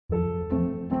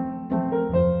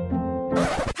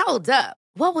Hold up.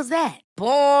 What was that?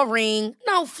 Boring.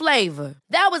 No flavor.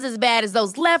 That was as bad as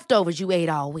those leftovers you ate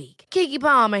all week. Keke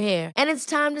Palmer here, and it's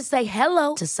time to say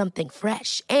hello to something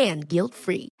fresh and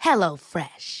guilt-free. Hello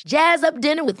Fresh. Jazz up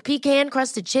dinner with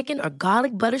pecan-crusted chicken or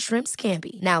garlic butter shrimp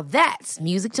scampi. Now that's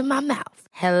music to my mouth.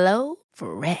 Hello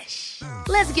Fresh.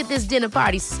 Let's get this dinner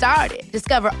party started.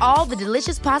 Discover all the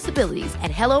delicious possibilities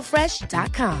at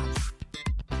hellofresh.com.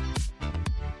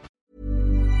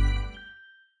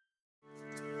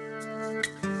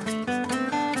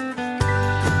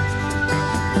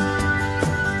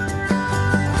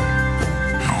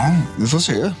 Vi får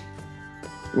se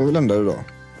vad vi landar idag.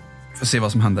 Får se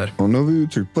vad som händer. Och nu har vi ju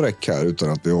tryckt på räck här utan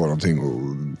att vi har någonting och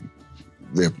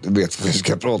vet vad vi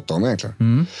ska prata om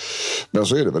egentligen. Men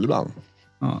så är det väl ibland.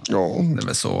 Ja. Det är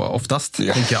väl så oftast,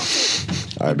 tänker jag.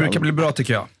 Det brukar bli bra,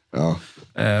 tycker jag. Ja.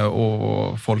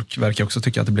 Och folk verkar också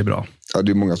tycka att det blir bra. Ja,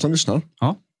 det är många som lyssnar.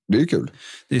 Ja. Det är kul.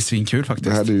 Det är svinkul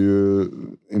faktiskt. Vi hade ju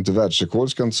inte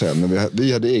världsrekord, ska jag inte säga, men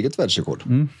vi hade eget världsrekord.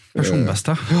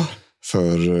 Personbästa.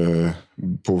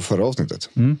 På förra avsnittet.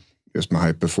 Just med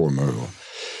high performer och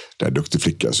det här duktig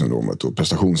flicka-syndromet och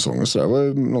prestationsångest. Det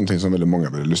var någonting som väldigt många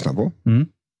ville lyssna på.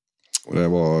 Och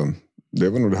det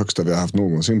var nog det högsta vi har haft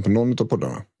någonsin på någon av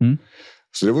poddarna.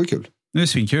 Så det var ju kul. Det är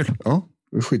svinkul. Ja,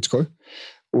 det är skitskoj.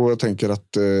 Och jag tänker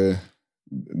att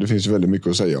det finns väldigt mycket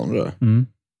att säga om det där.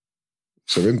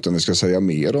 Så jag vet inte om vi ska säga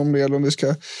mer om det eller om vi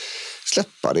ska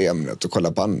släppa det ämnet och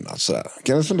kolla på annat. Sådär.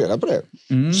 Kan vi fundera på det?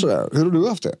 Sådär. Hur har du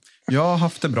haft det? Jag har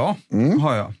haft det bra,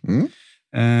 har jag.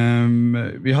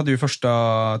 Vi hade ju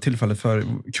första tillfället för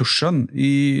kursen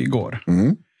igår.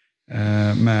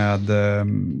 Med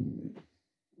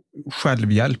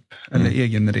vi eller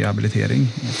egen rehabilitering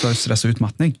för stress och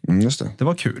utmattning. Just det. Det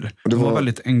var kul. Det var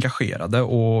väldigt engagerade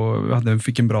och vi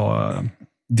fick en bra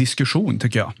diskussion,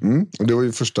 tycker jag. Och det var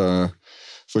ju första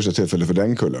tillfället för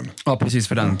den kullen. Ja, precis,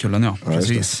 för den kullen, ja.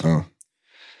 Precis. Ja.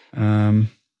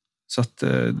 Så att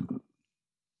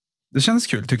det känns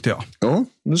kul, tyckte jag. Ja,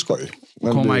 det ska ju.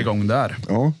 Komma igång där.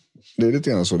 Ja, det är lite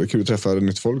grann så. Det är kul att träffa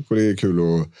nytt folk och det är kul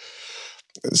att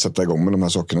sätta igång med de här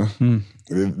sakerna.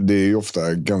 Det är ju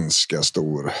ofta ganska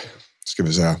stor, ska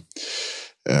vi säga,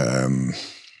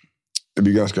 det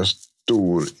blir ganska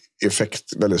stor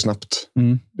effekt väldigt snabbt.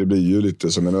 Det blir ju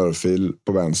lite som en örfil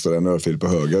på vänster, en örfil på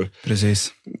höger.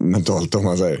 Precis. Mentalt, om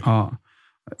man säger. Ja.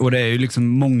 Och det är ju liksom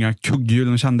många kugghjul,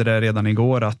 de kände det redan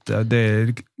igår, att det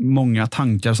är många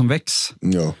tankar som väcks.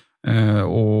 Ja.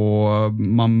 Och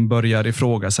man börjar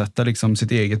ifrågasätta liksom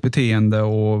sitt eget beteende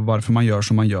och varför man gör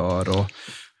som man gör. Och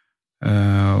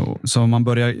så man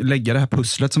börjar lägga det här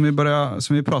pusslet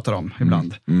som vi pratar om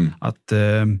ibland. Att,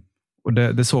 och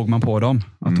det såg man på dem.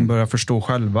 Att de börjar förstå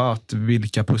själva att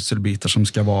vilka pusselbitar som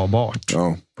ska vara vart.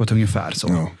 Ja. På ett ungefär så.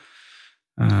 Ja.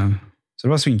 Så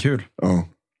det var svinkul. Ja.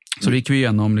 Så det gick vi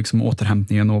igenom liksom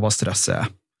återhämtningen och vad stress är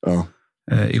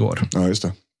igår. Ja, just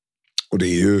det. Och det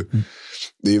är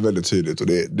ju väldigt tydligt. Och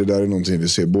det där är någonting vi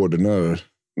ser både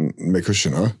med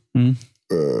kurserna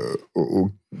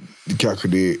och kanske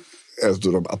det är ett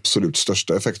av de absolut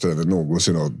största effekterna vi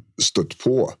någonsin har stött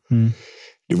på.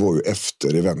 Det var ju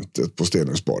efter eventet på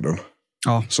Stenungsbaden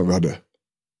som vi hade.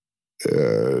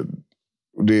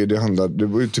 Det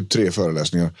var ju typ 3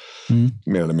 föreläsningar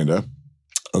mer eller mindre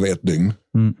av ett dygn.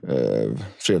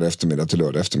 Fredag eftermiddag till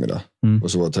lördag eftermiddag.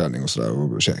 Och så var träning och sådär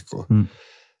och käk.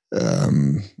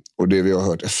 Och det vi har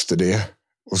hört efter det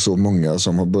och så många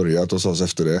som har börjat hos oss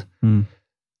efter det,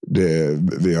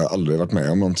 vi har aldrig varit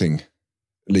med om någonting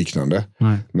liknande.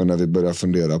 Nej. Men när vi börjar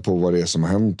fundera på vad det är som har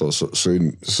hänt oss,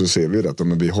 så ser vi att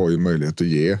vi har ju möjlighet att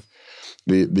ge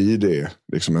vid det,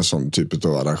 liksom en sån typ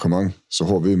av arrangemang, så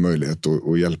har vi möjlighet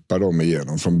att hjälpa dem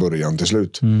igenom från början till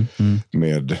slut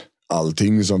med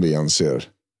allting som vi anser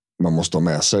man måste ha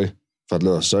med sig för att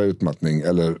lösa utmattning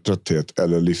eller trötthet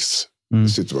eller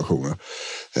livssituationer.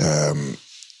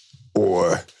 Och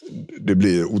det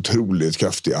blir otroligt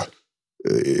kraftiga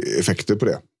effekter på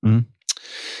det.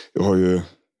 Jag har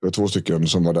 2 stycken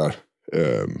som var där.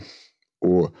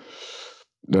 Och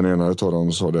den ena av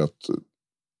dem sa det att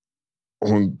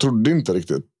hon trodde inte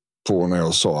riktigt på när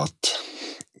jag sa att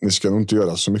ni ska nog inte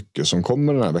göra så mycket som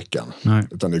kommer den här veckan. Nej.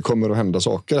 Utan det kommer att hända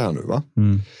saker här nu, va?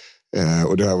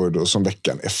 Och det här var då som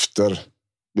veckan efter.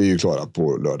 Vi är ju klara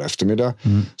på lördag eftermiddag.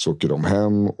 Så åker de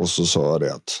hem och så sa jag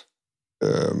det att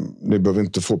ni behöver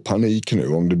inte få panik nu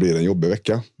om det blir en jobbig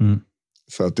vecka.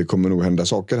 För att det kommer nog hända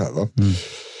saker här, va?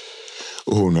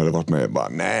 Och hon hade varit med och bara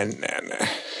nej.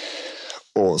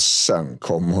 Och sen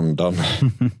kom Hondan.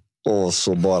 Och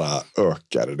så bara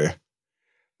ökade det.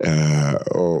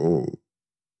 Och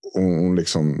hon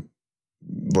liksom,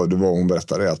 hon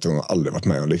berättade att hon aldrig varit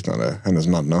med om liknande. Hennes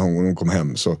man, när hon kom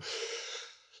hem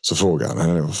Så frågade han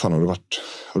henne, vad fan har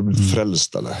du blivit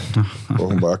frälst eller?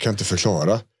 Och hon bara, jag kan inte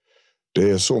förklara. Det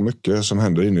är så mycket som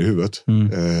händer inne i huvudet.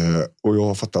 Och jag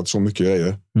har fattat så mycket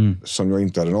grejer som jag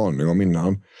inte hade en aning om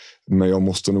innan. Men jag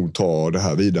måste nog ta det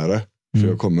här vidare. För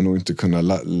jag kommer nog inte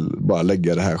kunna bara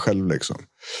lägga det här själv liksom.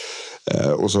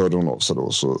 Och så hörde hon av sig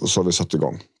då. Så har vi satt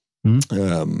igång.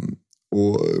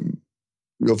 Och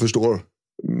jag förstår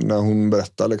när hon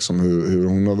berättar liksom hur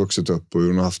hon har vuxit upp och hur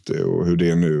hon har haft det och hur det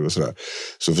är nu och sådär.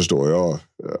 Så förstår jag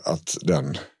att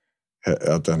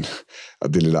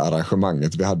det lilla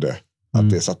arrangemanget vi hade, att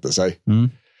det satte sig.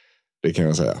 Det kan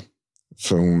jag säga.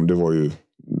 För det var ju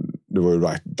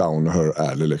right down her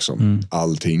alley liksom.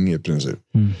 Allting i princip.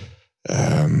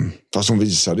 Fast hon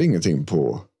visade ingenting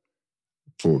på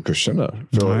kursen där.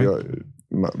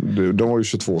 För de var ju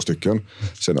 22 stycken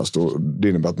senast. Och det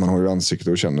innebär att man har ju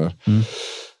ansikte och känner.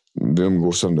 Vi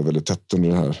umgås sönder väldigt tätt under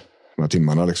de här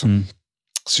timmarna liksom.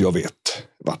 Så jag vet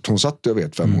vart hon satt. Jag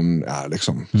vet vem hon är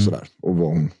liksom. Sådär. Och vad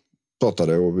hon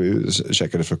pratade och vi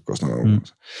käkade frukost någon gång.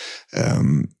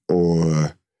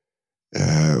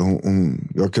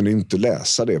 Jag kunde inte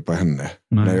läsa det på henne.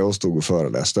 Nej. När jag stod och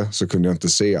föreläste så kunde jag inte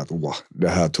se att det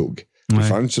här tog. Det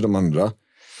fanns ju de andra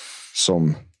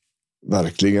som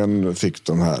verkligen fick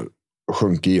de här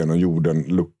sjönk igenom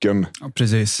jorden-looken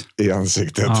i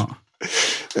ansiktet. Ja.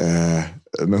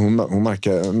 Men hon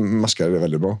maskade det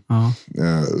väldigt bra. Ja.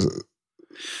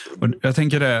 Och jag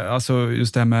tänker det, alltså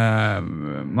just det här med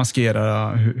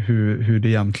maskera hur det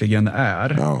egentligen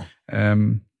är. Ja.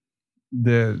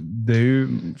 Det är ju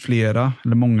flera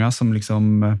eller många som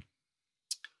liksom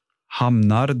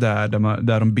hamnar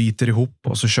där de biter ihop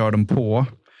och så kör de på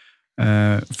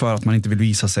för att man inte vill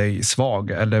visa sig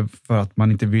svag eller för att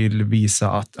man inte vill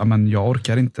visa att jag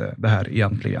orkar inte det här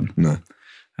egentligen. Nej.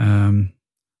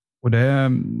 Och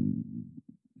det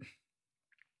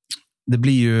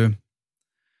blir ju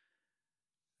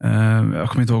jag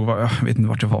kommer inte ihåg jag vet inte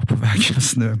vart jag var på väg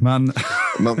just nu, men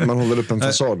man håller upp en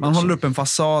fasad. Man håller upp en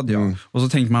fasad, ja. Och så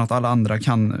tänker man att alla andra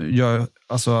kan göra,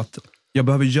 alltså att jag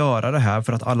behöver göra det här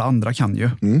för att alla andra kan ju.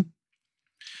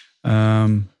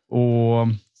 Och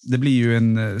det blir ju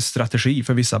en strategi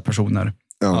för vissa personer.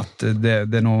 Ja. Att det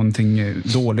är någonting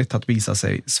dåligt att visa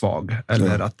sig svag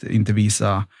eller att inte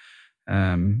visa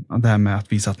det här med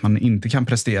att visa att man inte kan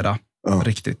prestera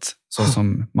riktigt så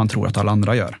som man tror att alla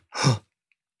andra gör.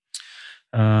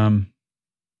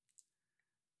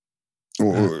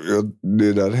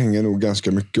 Det där hänger nog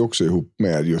ganska mycket också ihop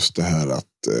med just det här att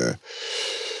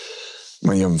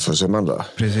man jämför sig med andra.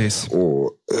 Precis.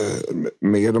 Och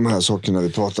med de här sakerna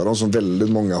vi pratar om som väldigt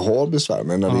många har besvär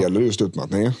med när det gäller just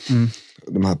utmattningen.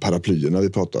 De här paraplyerna vi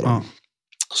pratar om.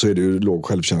 Så är det ju låg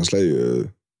självkänsla är ju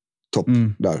topp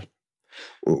där.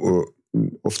 Och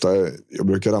ofta, jag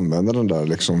brukar använda den där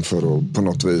liksom för att på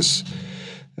något vis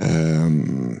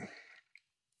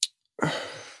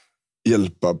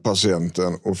hjälpa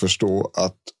patienten att förstå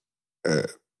att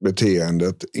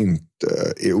beteendet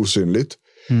inte är osynligt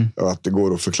och att det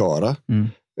går att förklara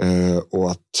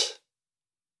och att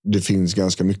det finns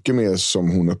ganska mycket mer som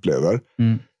hon upplever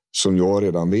som jag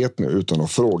redan vet nu utan att ha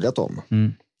frågat om.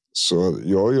 Så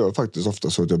jag gör faktiskt ofta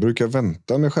så att jag brukar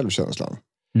vänta med självkänslan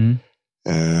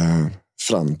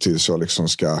fram tills jag liksom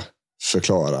ska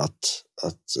förklara att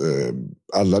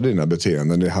alla dina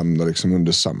beteenden det hamnar liksom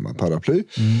under samma paraply.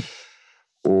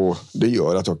 Och det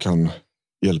gör att jag kan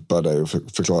hjälpa dig att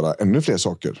förklara ännu fler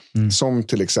saker. Som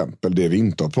till exempel det vi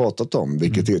inte har pratat om,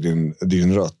 vilket är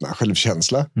din rötna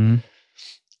självkänsla.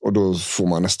 Och då får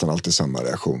man nästan alltid samma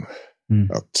reaktion.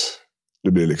 Att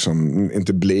det blir liksom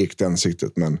inte blekt i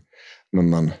ansiktet, men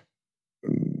man,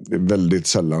 det är väldigt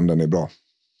sällan den är bra.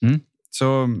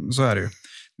 Så är det ju.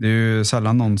 Det är ju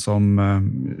sällan någon som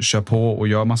kör på och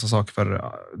gör massa saker för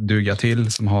att duga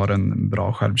till som har en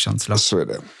bra självkänsla. Så är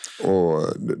det.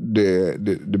 Och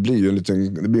det blir ju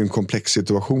det blir en komplex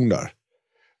situation där.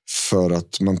 För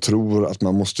att man tror att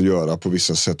man måste göra på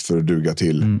vissa sätt för att duga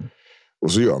till.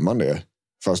 Och så gör man det.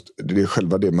 Fast det är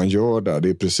själva det man gör där. Det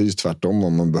är precis tvärtom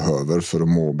om man behöver för att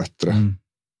må bättre.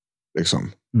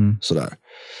 Liksom. Sådär.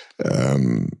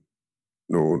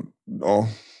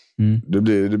 Det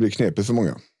blir knepigt för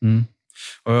många.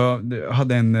 Och jag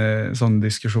hade en sån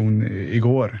diskussion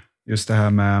igår. Just det här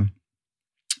med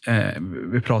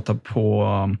vi pratade på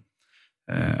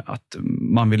att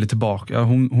man ville tillbaka.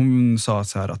 Hon sa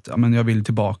så här att jag vill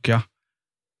tillbaka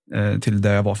till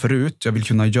där jag var förut. Jag vill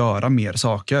kunna göra mer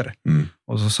saker.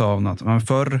 Och så sa hon att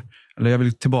jag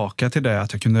vill tillbaka till det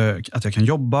att jag kan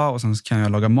jobba och sen kan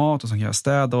jag laga mat och sen kan jag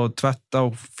städa och tvätta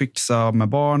och fixa med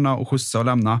barna och skjutsa och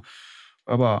lämna.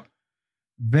 Och jag bara,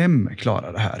 vem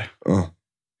klarar det här?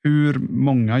 hur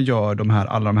många gör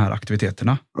alla de här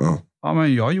aktiviteterna? Ja,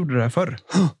 men jag gjorde det förr.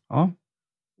 Ja.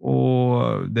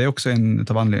 Och det är också en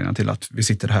av anledningarna till att vi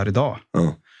sitter här idag.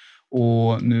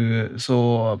 Och nu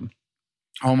så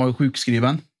har man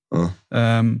sjukskriven.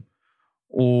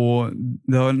 Och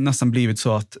det har nästan blivit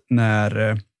så att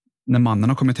när mannen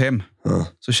har kommit hem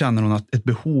så känner hon ett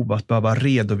behov att behöva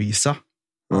redovisa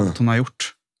allt hon har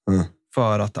gjort.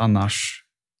 För att annars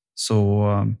så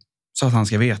att han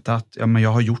ska veta att men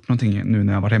jag har gjort någonting nu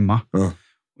när jag var hemma.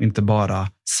 Och inte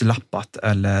bara slappat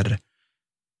eller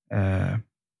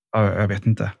jag vet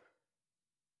inte.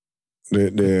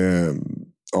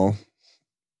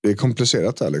 Det är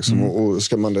komplicerat här liksom. Och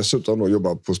ska man dessutom då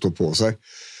jobba på att stå på sig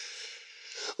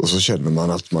och så känner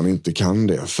man att man inte kan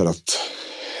det för att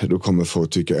då kommer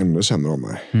folk tycka ännu sämre om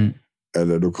mig.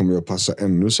 Eller då kommer jag passa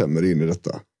ännu sämre in i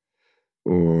detta.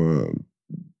 Och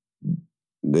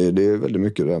det är väldigt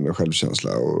mycket det där med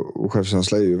självkänsla. Och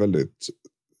självkänsla är ju väldigt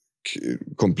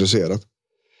komplicerat.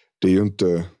 Det är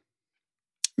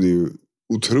ju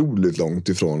otroligt långt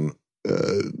ifrån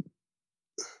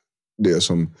det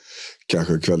som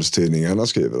kanske kvällstidningarna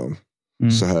skriver om.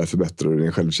 Så här förbättrar du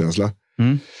din självkänsla.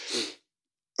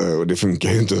 Och det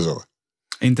funkar ju inte så.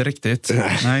 Inte riktigt.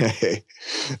 Nej.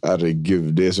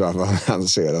 Herregud, det är så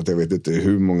avancerat. Jag vet inte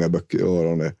hur många böcker jag har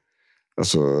om det.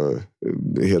 Alltså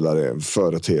hela det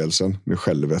företeelsen med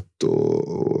självet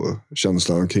och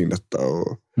känslan kring detta.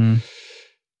 Och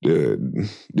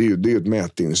det är ju ett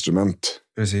mätinstrument.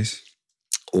 Precis.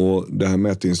 Och det här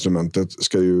mätinstrumentet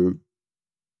ska ju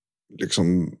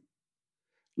liksom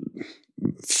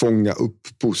fånga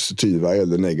upp positiva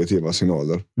eller negativa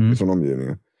signaler från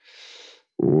omgivningen.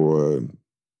 Och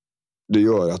det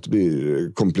gör att det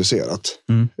blir komplicerat.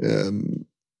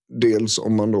 Dels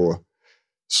om man då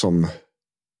som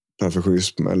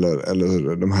perfektionism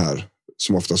eller de här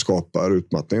som ofta skapar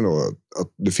utmattning då,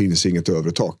 att det finns inget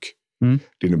övre tak.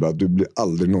 Det innebär att du blir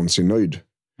aldrig någonsin nöjd.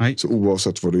 Nej. Så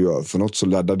oavsett vad du gör för något så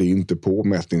laddar det inte på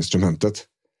mätinstrumentet.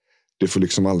 Det får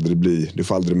liksom du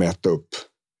får aldrig mäta upp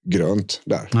grönt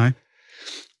där. Nej.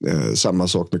 Samma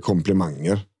sak med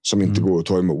komplimanger som inte går att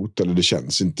ta emot eller det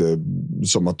känns inte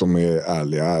som att de är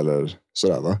ärliga eller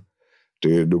sådär va.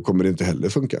 Då kommer det inte heller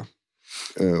funka.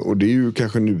 Och det är ju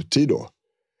kanske nutid då.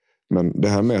 Men det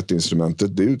här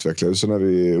mätinstrumentet det utvecklades när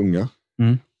vi är unga.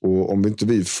 Och om inte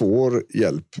vi får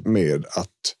hjälp med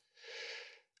att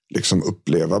liksom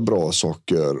uppleva bra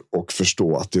saker och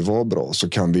förstå att det var bra så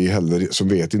kan vi heller, så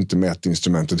vet inte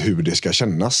mätinstrumentet hur det ska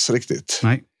kännas riktigt.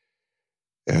 Nej.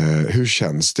 Hur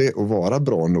känns det att vara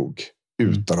bra nog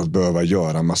utan att behöva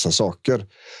göra massa saker?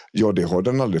 Ja, det har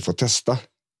den aldrig fått testa.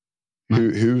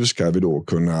 Hur ska vi då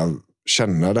kunna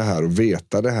känna det här och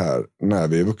veta det här när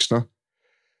vi är vuxna?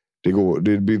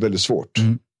 Det blir väldigt svårt.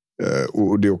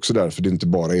 Och det är också därför det inte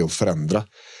bara är att förändra.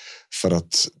 För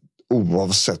att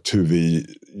oavsett hur vi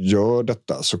gör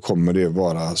detta så kommer det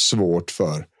vara svårt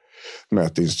för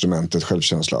mätinstrumentet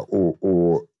självkänsla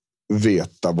och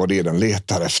veta vad det är den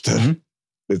letar efter.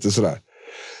 Lite sådär.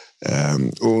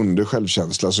 Och under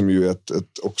självkänsla som ju är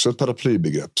också ett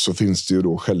paraplybegrepp så finns det ju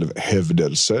då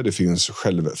självhävdelse, det finns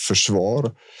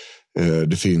självförsvar,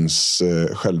 det finns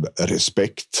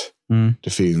självrespekt, det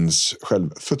finns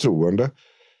självförtroende.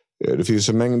 Det finns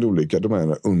en mängd olika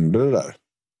domäner under det där.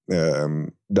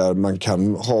 Där man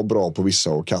kan ha bra på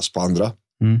vissa och kass på andra.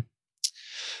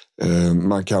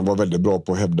 Man kan vara väldigt bra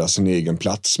på att hävda sin egen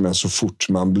plats men så fort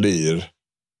man blir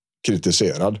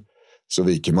kritiserad så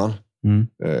viker man.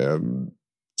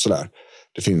 Sådär.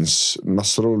 Det finns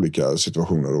massor av olika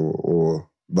situationer och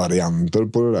varianter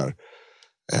på det där.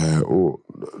 Och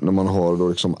när man har då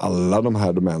liksom alla de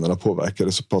här domänerna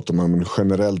påverkade så pratar man om en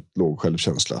generellt låg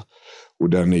självkänsla. Och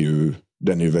den är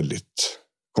ju väldigt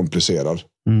komplicerad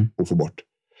att få bort.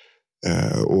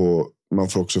 Och man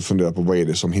får också fundera på vad är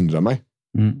det som hindrar mig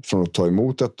från att ta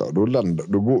emot detta. Då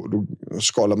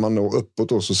skalar man nog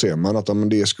uppåt och så ser man att men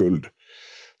det är skuld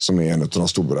som är en av de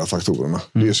stora faktorerna.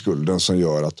 Det är skulden som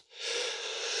gör att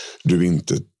du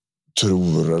inte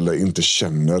tror eller inte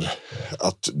känner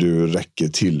att du räcker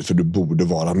till för du borde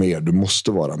vara mer, du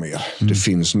måste vara mer. Det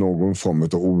finns någon form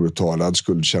av outtalad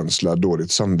skuldkänsla,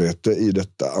 dåligt samvete i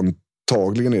detta.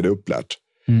 Antagligen är det upplärt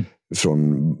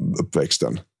från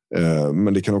uppväxten.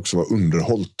 Men det kan också vara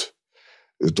underhållt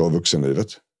utav vuxenlivet.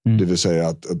 Det vill säga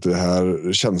att det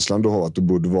här känslan du har att du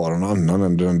borde vara någon annan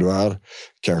än den du är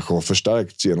kanske har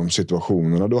förstärkts genom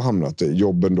situationerna du har hamnat i,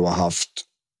 jobben du har haft,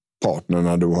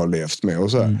 partnerna du har levt med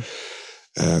och så här.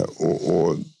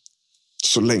 Och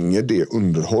så länge det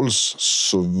underhålls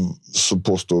så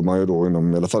påstår man ju då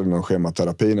i alla fall inom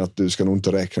schematerapin att du ska nog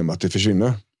inte räkna med att det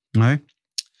försvinner. Nej.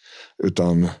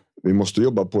 Utan Vi måste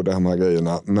jobba på de här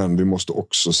grejerna, men vi måste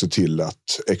också se till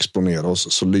att exponera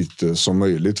oss så lite som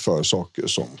möjligt för saker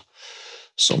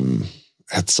som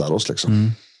hetsar oss.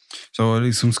 Liksom. Så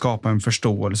liksom skapa en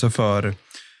förståelse för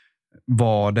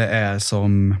vad det är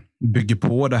som bygger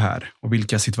på det här och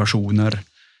vilka situationer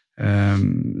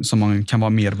som man kan vara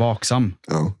mer vaksam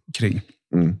kring.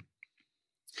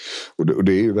 Och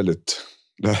det är ju väldigt...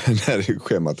 Den här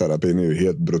schematerapin är ju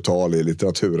helt brutal i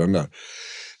litteraturen där.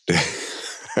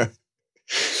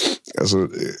 Alltså,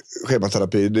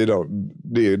 schematerapi, det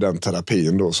är ju den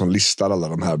terapin då som listar alla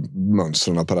de här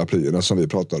mönstren och paraplierna som vi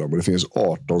pratar om. Och det finns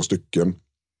 18 stycken.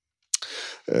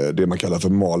 Det man kallar för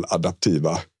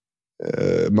maladaptiva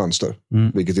mönster.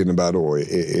 Vilket innebär då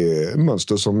är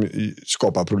mönster som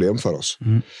skapar problem för oss.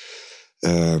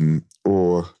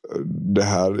 Och det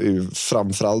här är ju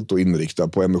framförallt då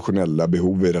inriktat på emotionella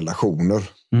behov i relationer.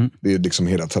 Det är liksom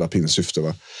hela terapins syfte,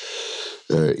 va?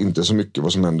 Inte så mycket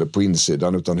vad som händer på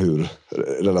insidan, utan hur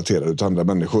relaterar du till andra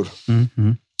människor.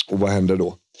 Och vad händer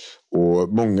då? Och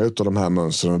många av de här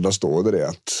mönstren, där står det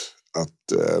att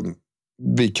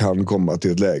vi kan komma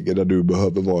till ett läge där du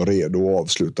behöver vara redo att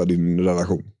avsluta din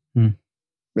relation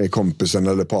med kompisen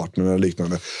eller partnern eller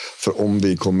liknande. För om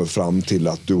vi kommer fram till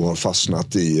att du har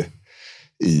fastnat i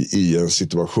en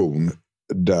situation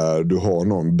där du har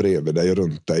någon bredvid dig,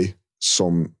 runt dig,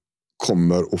 som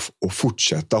kommer att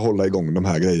fortsätta hålla igång de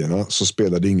här grejerna, så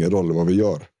spelar det ingen roll vad vi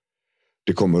gör.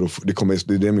 Det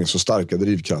är mer så starka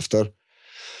drivkrafter.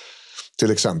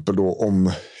 Till exempel då,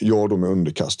 om jag då med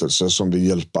underkastelse som vill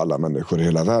hjälpa alla människor i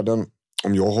hela världen,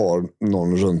 om jag har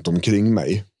någon runt omkring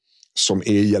mig som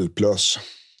är hjälplös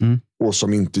och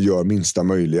som inte gör minsta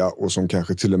möjliga och som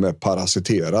kanske till och med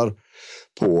parasiterar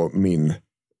på min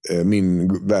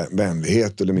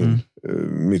vänlighet eller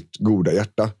mitt goda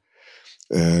hjärta,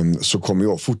 så kommer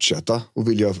jag fortsätta och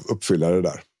vilja uppfylla det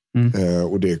där.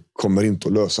 Och det kommer inte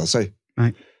att lösa sig.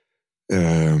 Nej.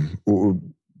 Och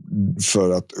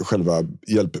för att själva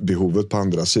hjälpbehovet på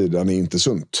andra sidan är inte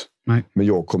sunt. Nej. Men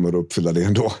jag kommer att uppfylla det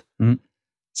ändå.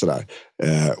 Sådär.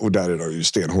 Och där är de ju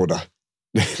stenhårda.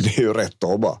 Det är ju rätt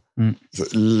av bara.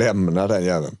 Så lämna den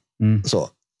jäveln. Så.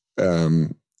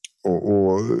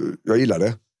 Och jag gillar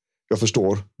det. Jag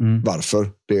förstår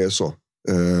varför det är så.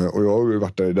 Och jag har ju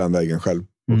varit där i den vägen själv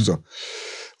också.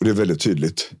 Och det är väldigt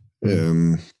tydligt.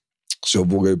 Så jag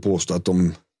vågar ju påstå att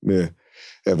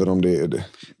även om det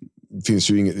finns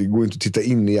ju det går inte att titta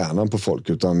in i hjärnan på folk,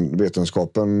 utan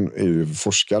vetenskapen är ju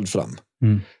forskad fram.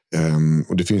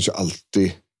 Och det finns ju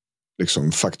alltid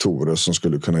liksom faktorer som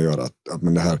skulle kunna göra att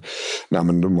men det här, nej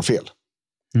men de har fel.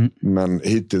 Men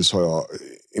hittills har jag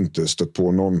inte stött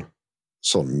på någon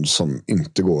sån som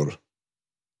inte går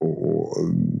och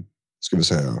ska vi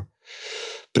säga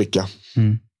pricka.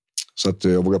 Så att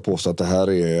jag vågar påstå att det här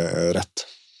är rätt.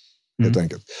 Helt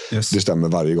enkelt. Yes. Det stämmer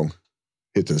varje gång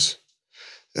hittills.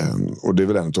 Och det är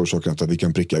väl en av orsakerna till att vi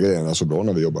kan pricka grejerna så bra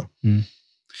när vi jobbar.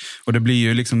 Och det blir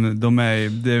ju liksom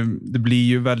det blir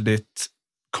ju väldigt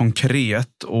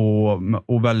konkret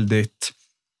och väldigt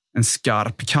en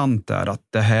skarp kant där, att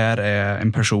det här är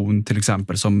en person till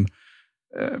exempel som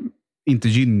inte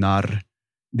gynnar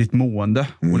ditt mående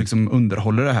och liksom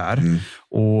underhåller det här.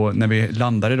 Och när vi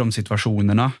landar i de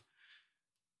situationerna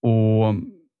och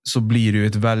så blir det ju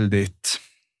ett väldigt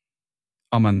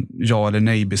ja eller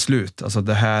nej beslut. Alltså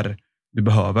det här, du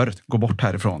behöver gå bort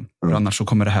härifrån. För annars så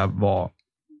kommer det här vara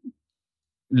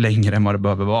längre än vad det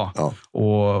behöver vara.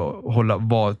 Och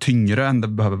vara tyngre än det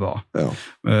behöver vara.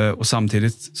 Och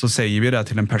samtidigt så säger vi det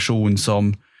till en person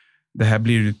som det här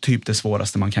blir typ det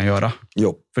svåraste man kan göra.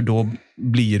 För då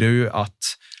blir det ju att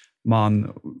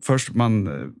man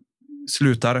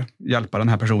slutar hjälpa den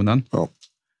här personen.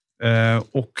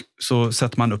 Och så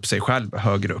sätter man upp sig själv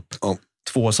högre upp.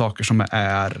 2 saker som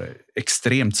är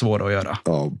extremt svåra att göra.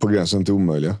 På gränsen till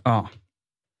omöjliga.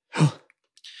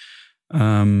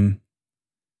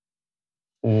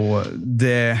 Och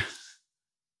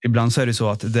ibland så är det så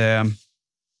att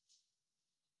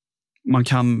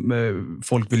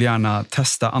folk vill gärna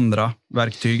testa andra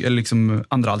verktyg eller liksom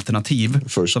andra alternativ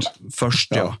först.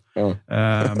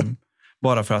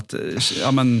 Bara för att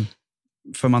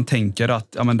för man tänker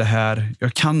att det här,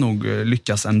 jag kan nog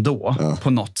lyckas ändå på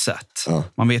något sätt.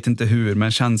 Man vet inte hur,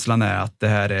 men känslan är att det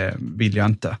här vill jag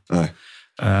inte.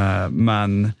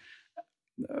 Men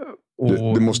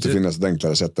det måste finnas ett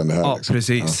enklare sätt än det här. Liksom.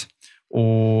 Precis.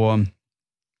 Och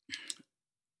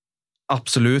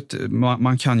absolut,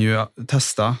 man kan ju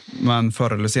testa, men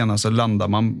förr eller senare så landar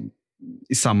man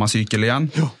i samma cykel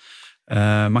igen.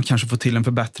 Man kanske får till en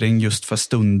förbättring just för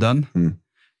stunden.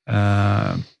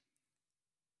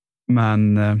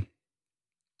 Men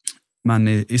Men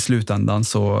i slutändan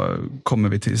så kommer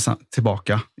vi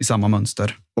tillbaka i samma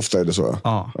mönster. Ofta är det så.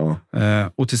 Ja.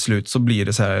 Och till slut så blir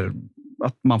det så här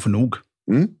att man får nog.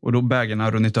 Och då bägaren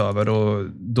har runnit över och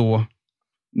då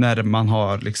när man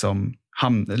har liksom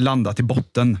landat i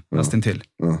botten nästan till.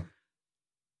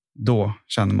 Då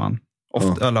känner man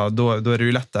ofta, eller då är det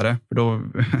ju lättare för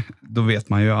då vet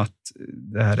man ju att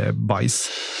det här är bajs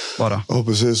bara. Ja,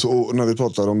 precis. Och när vi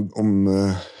pratar om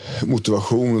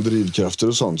motivation och drivkrafter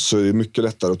och sånt så är det mycket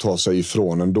lättare att ta sig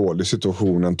ifrån en dålig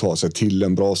situation än ta sig till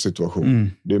en bra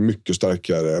situation. Det är mycket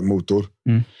starkare motor.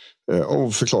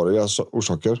 Och förklara deras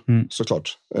orsaker,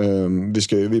 såklart.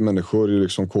 Vi människor är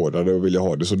liksom kodade och vill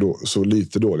ha det så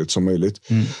lite dåligt som möjligt.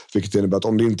 Vilket innebär att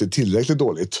om det inte är tillräckligt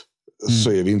dåligt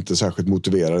så är vi inte särskilt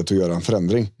motiverade att göra en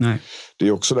förändring. Nej. Det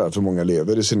är också därför många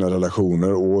lever i sina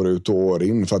relationer år ut och år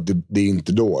in. För att det är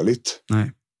inte dåligt.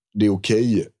 Nej. Det är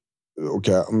okej.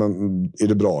 Men är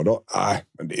det bra då? Nej,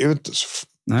 men det är ju inte så...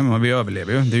 Nej, men vi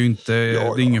överlever ju. Det är ju inte, det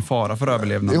är ingen fara för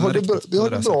överlevnad. Vi har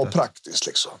det bra praktiskt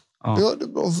liksom. Ja. Vi har det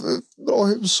bra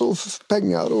hus och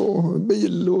pengar och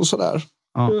bil och sådär.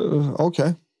 Ja.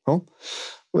 Okej. Ja.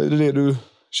 Och är det du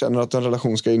känner att en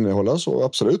relation ska innehålla så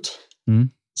absolut.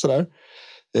 Sådär.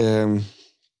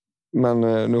 Men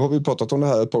nu har vi pratat om det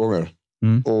här ett par gånger.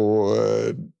 Och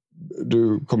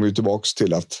du kommer ju tillbaks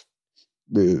till att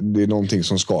det är någonting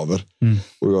som skaver.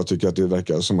 Och jag tycker att det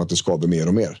verkar som att det skaver mer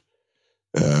och mer.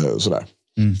 Sådär.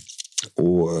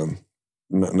 Och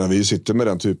när vi sitter med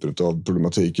den typen av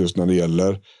problematik just när det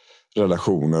gäller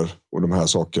relationer och de här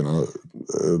sakerna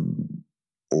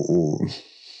och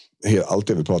allt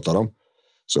det vi pratar om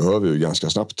så hör vi ju ganska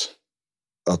snabbt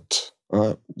att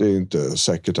det är inte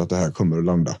säkert att det här kommer att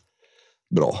landa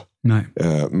bra. Nej.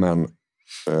 Men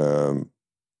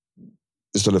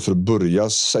istället för att börja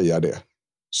säga det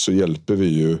så hjälper vi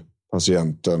ju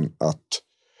patienten att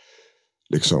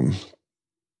liksom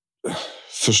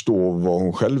förstå vad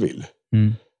hon själv vill.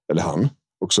 Eller han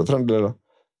också för en del.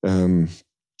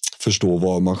 Förstå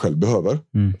vad man själv behöver.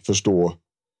 Förstå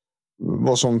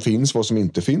vad som finns, vad som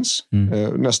inte finns.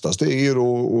 Nästa steg är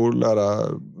att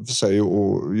lära sig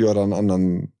och göra en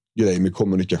annan grej med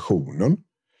kommunikationen.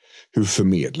 Hur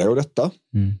förmedlar jag detta?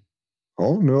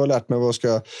 Ja, nu har jag lärt mig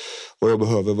vad jag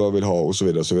behöver, vad jag vill ha och så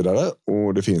vidare och så vidare.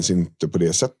 Och det finns inte på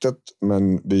det sättet.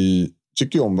 Men vi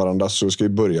tycker ju om varandra så ska vi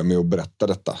börja med att berätta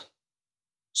detta.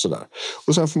 Sådär.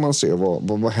 Och sen får man se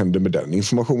vad händer med den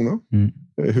informationen.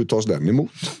 Hur tas den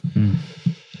emot?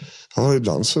 Ja,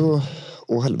 ibland så...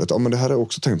 Åh helvete, men det här har jag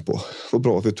också tänkt på. Vad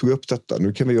bra att vi tog upp detta.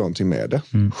 Nu kan vi göra någonting med det.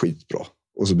 Skitbra.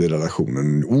 Och så blir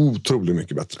relationen otroligt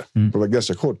mycket bättre. Det var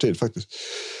ganska kort tid faktiskt.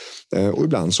 Och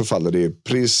ibland så faller det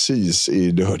precis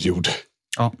i död jord.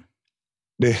 Ja.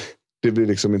 Det blir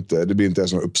liksom inte, det blir inte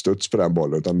ens någon uppstuds på den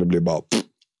bollen utan det blir bara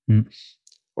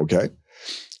Okej.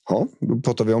 Ja, då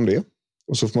pratar vi om det.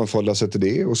 Och så får man förhålla sig till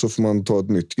det och så får man ta ett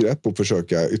nytt grepp och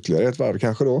försöka ytterligare ett varv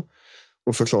kanske då.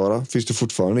 Och förklara, finns det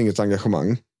fortfarande inget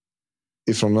engagemang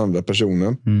ifrån den andra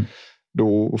personen?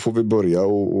 Då får vi börja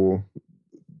och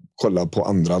kolla på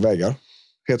andra vägar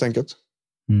helt enkelt.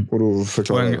 Och då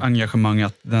förklara. Och engagemang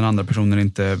att den andra personen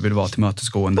inte vill vara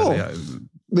tillmötesgående. Ja.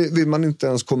 Vill man inte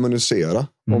ens kommunicera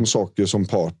om saker som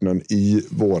partnern i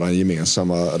våran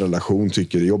gemensamma relation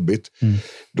tycker är jobbigt,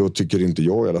 då tycker inte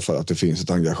jag i alla fall att det finns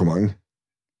ett engagemang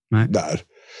där.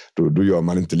 Då gör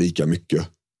man inte lika mycket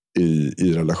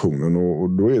i relationen och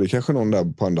då är det kanske någon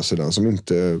där på andra sidan som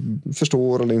inte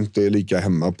förstår eller inte är lika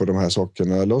hemma på de här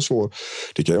sakerna eller har svårt.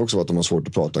 Det kan ju också vara att de har svårt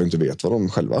att prata och inte vet vad de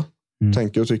själva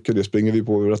tänker och tycker. Det springer vi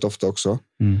på rätt ofta också.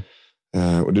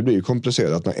 Och det blir ju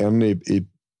komplicerat när en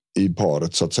i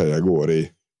paret så att säga går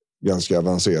i ganska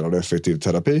avancerad och effektiv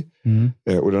terapi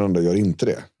och den andra gör inte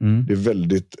det. Det är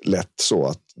väldigt lätt så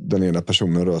att den ena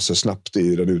personen rör sig snabbt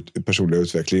i den personliga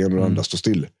utvecklingen och den andra står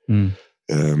still.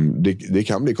 Det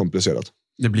kan bli komplicerat.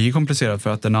 Det blir komplicerat för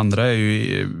att den andra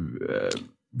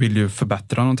vill ju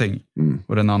förbättra någonting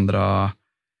och den andra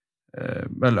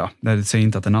jag säger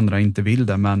inte att den andra inte vill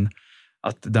det, men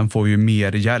att den får ju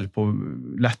mer hjälp och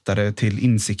lättare till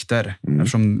insikter.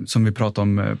 Eftersom, som vi pratade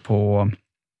om på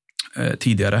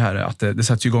tidigare här, att det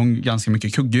sätts igång ganska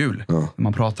mycket kugghjul när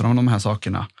man pratar om de här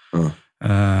sakerna.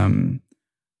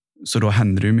 Så då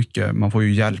händer det ju mycket. Man får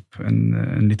ju hjälp,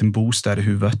 en liten boost där i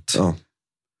huvudet.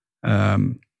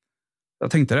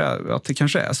 Jag tänkte att det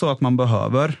kanske är så att man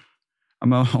behöver,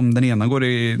 om den ena går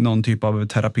i någon typ av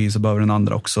terapi så behöver den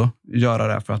andra också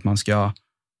göra det för att man ska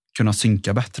kunna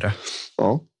synka bättre.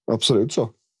 Ja, absolut så.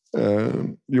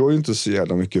 Jag är inte så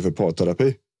jävla mycket för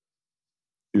parterapi.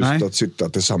 Just att sitta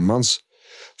tillsammans.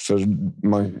 För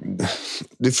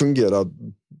det fungerar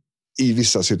i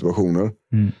vissa situationer.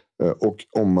 Och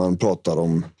om man pratar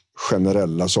om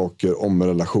generella saker om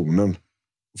relationen.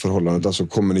 Förhållandet, alltså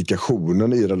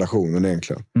kommunikationen i relationen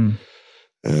egentligen.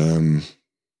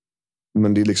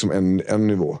 Men det är liksom en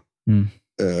nivå.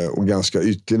 Och ganska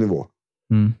ytlig nivå.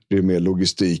 Det är mer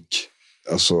logistik.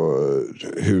 Alltså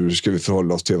hur ska vi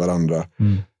förhålla oss till varandra?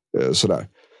 Sådär.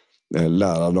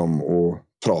 Lära dem att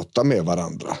prata med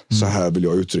varandra. Så här vill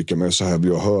jag uttrycka mig, så här vill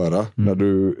jag höra. När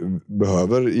du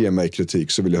behöver ge mig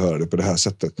kritik så vill jag höra det på det här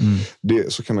sättet.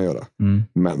 Så kan man göra.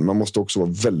 Men man måste också vara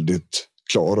väldigt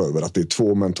klar över att det är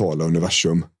 2 mentala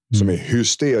universum som är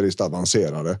hysteriskt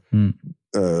avancerade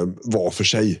var för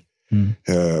sig.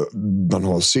 Man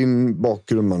har sin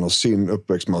bakgrund, man har sin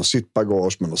uppväxt, man har sitt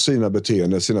bagage, man har sina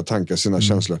beteenden, sina tankar, sina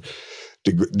känslor.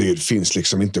 Det finns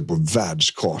liksom inte på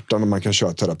världskartan om man kan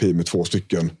köra terapi med 2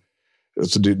 stycken.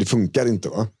 Alltså det funkar inte,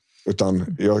 va?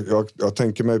 Utan jag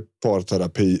tänker mig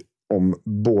parterapi om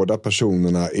båda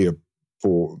personerna är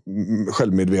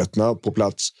självmedvetna på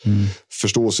plats,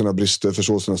 förstå sina brister,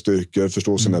 förstå sina styrkor,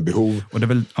 förstå sina behov. Och det är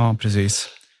väl, ja, precis.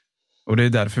 Och det är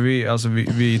därför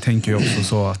vi tänker ju också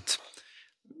så att,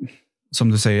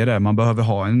 som du säger där, man behöver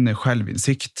ha en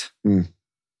självinsikt.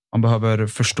 Man behöver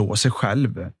förstå sig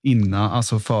själv innan,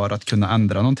 alltså för att kunna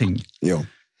ändra någonting. Ja.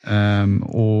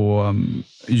 Och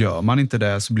gör man inte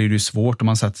det så blir det ju svårt om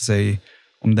man sätter sig,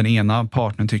 om den ena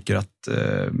partnern tycker att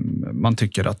man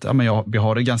tycker att vi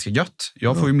har det ganska gött.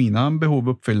 Jag får ju mina behov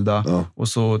uppfyllda och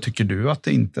så tycker du att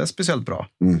det inte är speciellt bra.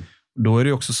 Då är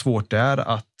det också svårt där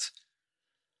att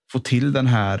få till den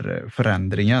här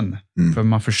förändringen. För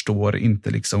man förstår inte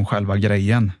liksom själva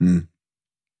grejen.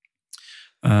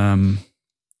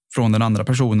 Från den andra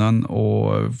personen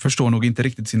och förstår nog inte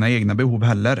riktigt sina egna behov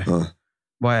heller.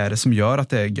 Vad är det som gör att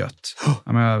det är gött?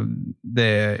 Jag menar,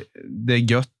 det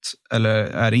är gött eller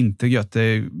är det inte gött? Det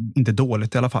är inte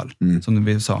dåligt i alla fall, som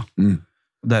vi sa.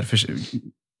 Därför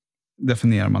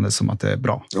definierar man det som att det är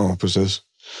bra. Ja, precis.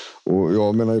 Och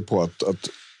jag menar ju på att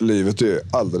livet är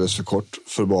alldeles för kort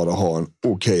för bara att ha en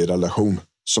okej relation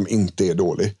som inte är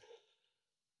dålig.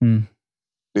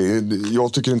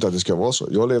 Jag tycker inte att det ska vara så.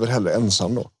 Jag lever hellre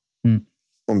ensam då.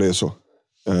 Om det är så.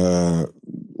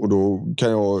 Och då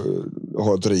kan jag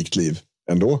ha ett rikt liv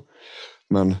ändå.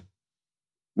 Men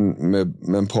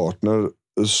med en partner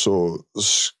så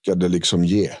ska det liksom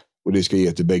ge. Och det ska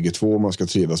ge till bägge två. Man ska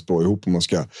trivas bra ihop och man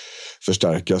ska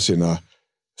förstärka sina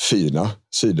fina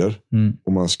sidor.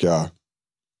 Och man ska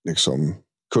liksom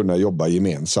kunna jobba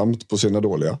gemensamt på sina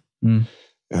dåliga.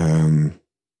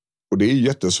 Och det är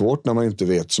jättesvårt när man inte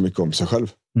vet så mycket om sig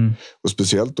själv. Och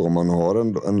speciellt då om man har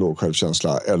en låg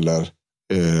självkänsla eller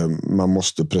man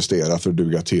måste prestera för att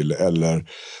duga till eller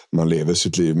man lever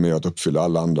sitt liv med att uppfylla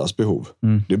alla andras behov.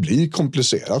 Det blir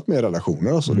komplicerat med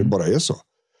relationer, alltså det bara är så.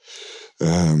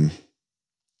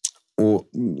 Och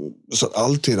så att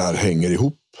allt det där hänger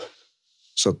ihop.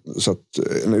 Så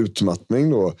att en utmattning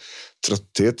då,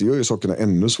 trötthet gör ju sakerna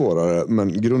ännu svårare,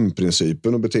 men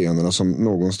grundprincipen och beteendena som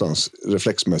någonstans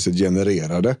reflexmässigt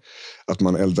genererade att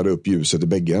man eldade upp ljuset i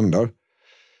bägge ändar.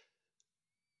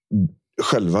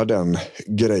 Själva den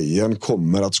grejen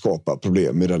kommer att skapa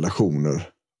problem i relationer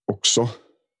också.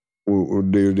 Och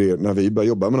det är ju det, när vi börjar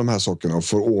jobba med de här sakerna och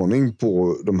får ordning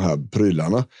på de här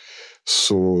prylarna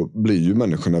så blir ju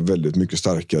människorna väldigt mycket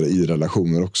starkare i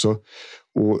relationer också.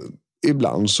 Och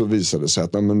ibland så visar det sig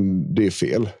att det är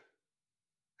fel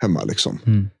hemma liksom.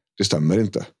 Det stämmer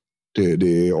inte.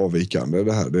 Det är avvikande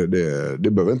det här.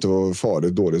 Det behöver inte vara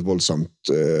farligt, dåligt, våldsamt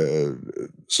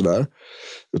sådär.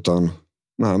 Utan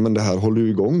nej, men det här håller ju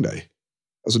igång dig.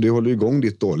 Alltså det håller igång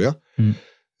ditt dåliga.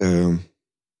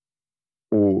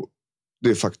 Och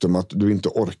det faktum att du inte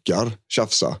orkar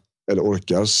tjafsa eller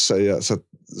orkar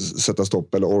sätta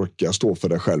stopp eller orkar stå för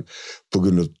dig själv på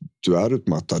grund av att du är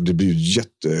utmattad, det blir ju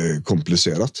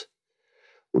jättekomplicerat.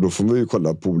 Och då får vi ju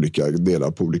kolla på olika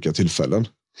delar på olika tillfällen.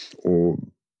 Och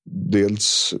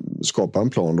dels skapa en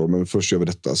plan då, men först gör vi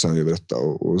detta, sen gör vi detta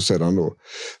och sedan då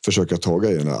försöka ta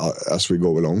grejerna as we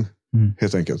go along,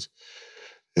 helt enkelt.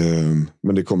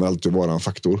 Men det kommer alltid vara en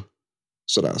faktor.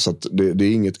 Sådär, så att det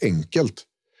är inget enkelt.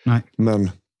 Nej. Men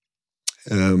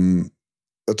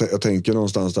jag tänker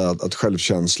någonstans där att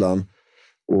självkänslan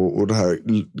och det här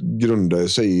grundar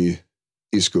sig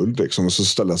i skuld liksom, och så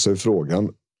ställa sig frågan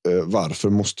varför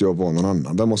måste jag vara någon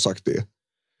annan? Vem har sagt det?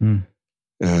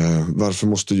 Varför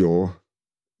måste jag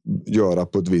göra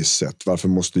på ett visst sätt? Varför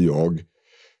måste jag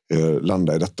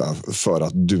landa i detta för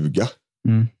att duga?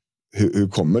 Hur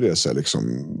kommer det sig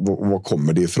liksom? Var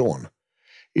kommer det ifrån?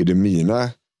 Är det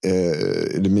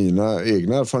mina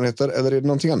egna erfarenheter eller är det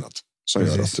någonting annat som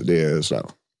gör att det är sådär?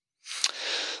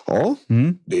 Ja,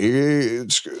 det är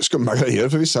skumma grejer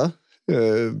för vissa.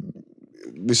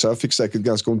 Vissa fick säkert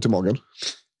ganska ont i magen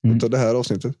utav det här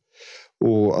avsnittet.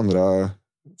 Och andra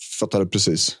fattade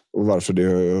precis. Och varför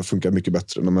det funkar mycket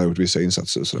bättre när man har gjort vissa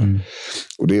insatser. Och, sådär.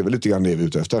 Och det är väl lite grann det vi är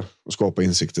ute efter. Att skapa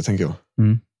insikter, tänker jag.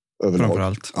 Överlag.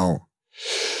 Framförallt. Ja.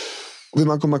 Och vill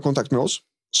man komma i kontakt med oss,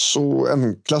 så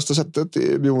enklaste sättet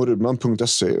är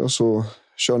bjornrudman.se och så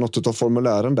kör något av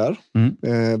formulären där.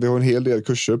 Vi har en hel del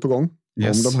kurser på gång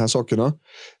om de här sakerna.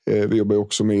 Vi jobbar ju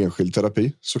också med enskild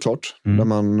terapi, såklart. Där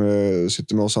man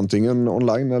sitter med oss antingen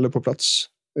online eller på plats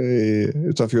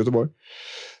utanför Göteborg.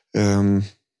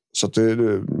 Så att det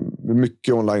är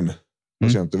mycket online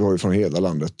patienter. Vi har ju från hela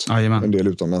landet. Jajamän. En del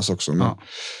utomlands också. Men,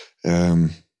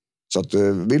 så att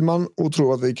vill man och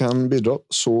tror att vi kan bidra,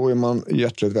 så är man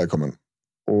hjärtligt välkommen.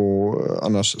 Och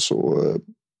annars så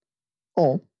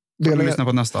lyssna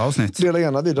på nästa avsnitt. Dela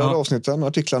gärna vidare avsnitten,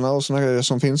 artiklarna och såna grejer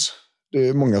som finns. Det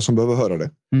är många som behöver höra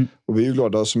det. Och vi är ju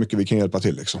glada så mycket vi kan hjälpa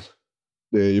till liksom.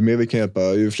 Det är, ju mer vi kan hjälpa,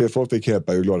 ju fler folk vi kan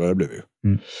hjälpa, ju gladare blir vi.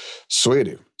 Så är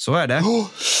det ju. Så är det.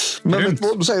 Men vet du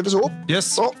vad, då säger vi så.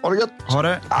 Yes. Ha det gött. Ha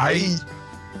det. Hej.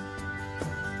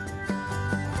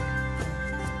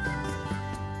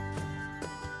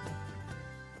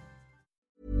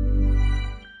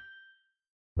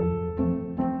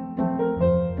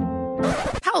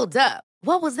 Hold up.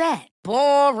 What was that?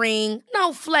 Boring.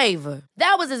 No flavor.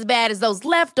 That was as bad as those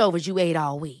leftovers you ate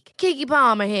all week. Keke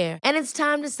Palmer here, and it's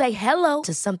time to say hello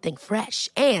to something fresh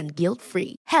and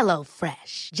guilt-free. Hello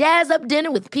Fresh. Jazz up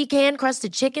dinner with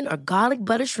pecan-crusted chicken or garlic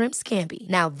butter shrimp scampi.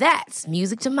 Now that's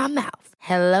music to my mouth.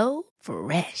 Hello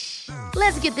Fresh.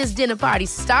 Let's get this dinner party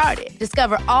started.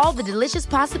 Discover all the delicious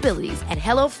possibilities at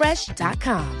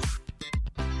hellofresh.com.